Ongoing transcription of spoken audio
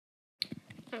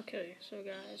Okay, so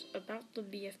guys, about the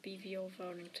BFB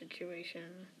voting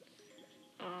situation,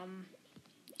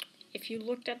 if you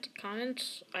looked at the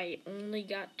comments, I only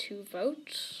got 2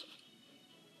 votes,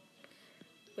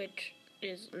 which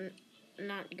is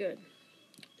not good,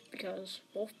 because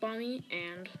both Bonnie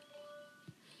and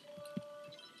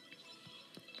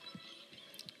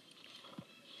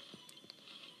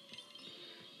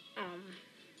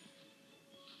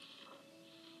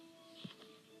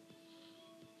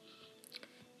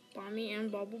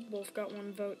Bubble both got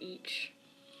 1 vote each.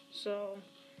 So,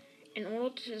 in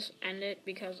order to just end it,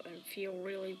 because I feel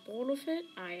really bored with it,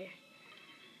 I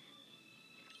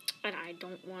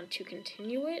don't want to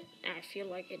continue it. I feel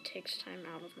like it takes time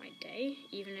out of my day.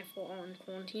 Even if we're all in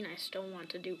quarantine, I still want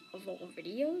to do other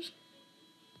videos.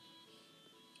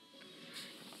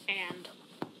 And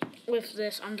with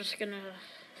this, I'm just gonna,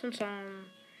 since I'm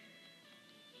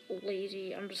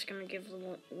lazy, I'm just gonna give the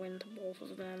win to both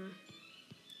of them.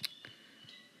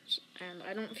 And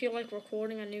I don't feel like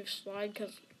recording a new slide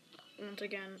because, once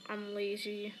again, I'm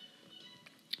lazy.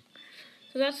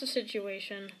 So that's the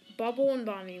situation. Bubble and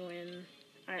Bonnie win.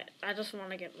 I just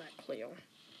want to get that clear.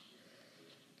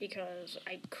 Because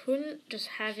I couldn't just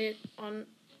have it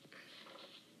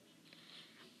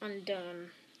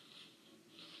undone.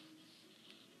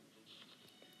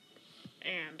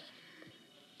 And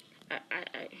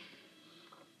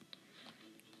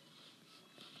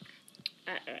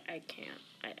I can't.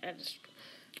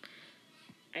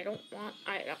 I don't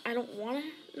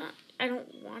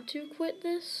want to quit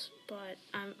this, but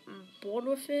I'm bored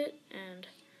with it, and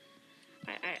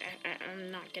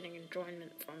I'm not getting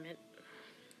enjoyment from it.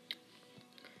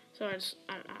 So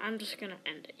I'm just gonna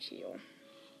end it here.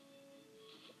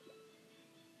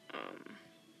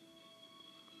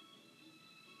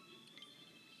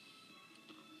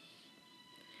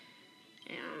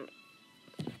 And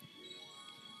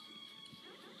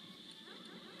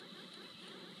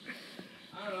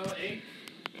I don't know, 8.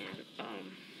 And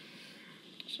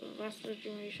so that's the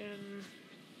situation.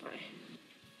 Bye.